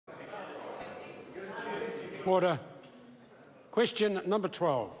Order. Question number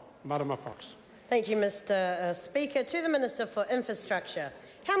 12, Marama Fox. Thank you, Mr Speaker. To the Minister for Infrastructure.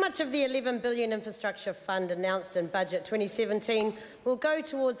 How much of the $11 billion infrastructure fund announced in Budget 2017 will go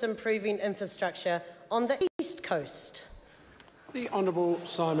towards improving infrastructure on the East Coast? The Honourable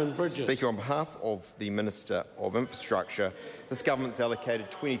Simon Bridges. Speaker, on behalf of the Minister of Infrastructure, this government's allocated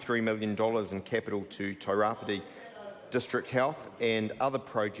 $23 million in capital to Tairāwhiti District Health and other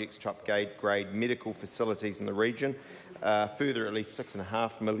projects to upgrade medical facilities in the region. Further, at least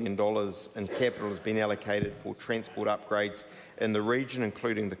 $6.5 million in capital has been allocated for transport upgrades in the region,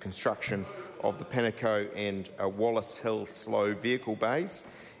 including the construction of the Panico and Wallace Hill slow vehicle bays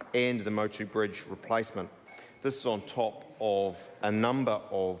and the Motu Bridge replacement. This is on top of a number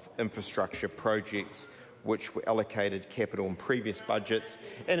of infrastructure projects which were allocated capital in previous budgets.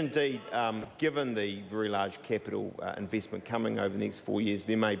 And indeed, given the very large capital investment coming over the next 4 years,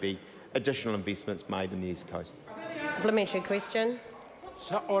 there may be additional investments made in the East Coast. Supplementary question.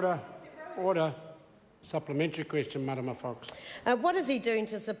 Order. Supplementary question, Marama Fox. What is he doing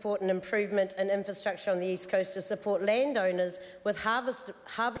to support an improvement in infrastructure on the East Coast to support landowners with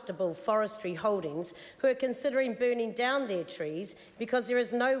harvestable forestry holdings who are considering burning down their trees because there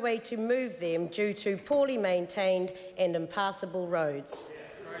is no way to move them due to poorly maintained and impassable roads?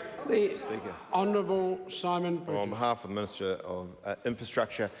 The Honourable Simon Bridges. Well, on behalf of the Minister of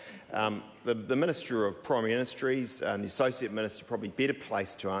Infrastructure, the Minister of Primary Industries and the Associate Minister are probably better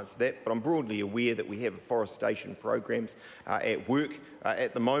placed to answer that, but I'm broadly aware that we have afforestation programs at work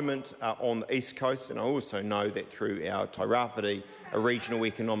at the moment on the East Coast, and I also know that through our Tairāwhiti Regional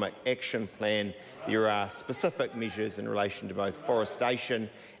Economic Action Plan there are specific measures in relation to both forestation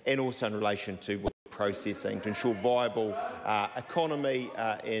and also in relation to processing to ensure viable economy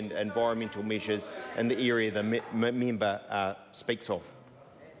and environmental measures in the area the member speaks of.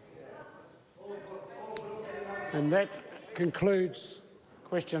 And that concludes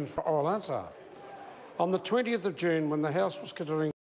questions for oral answer. On the 20th of June, when the House was considering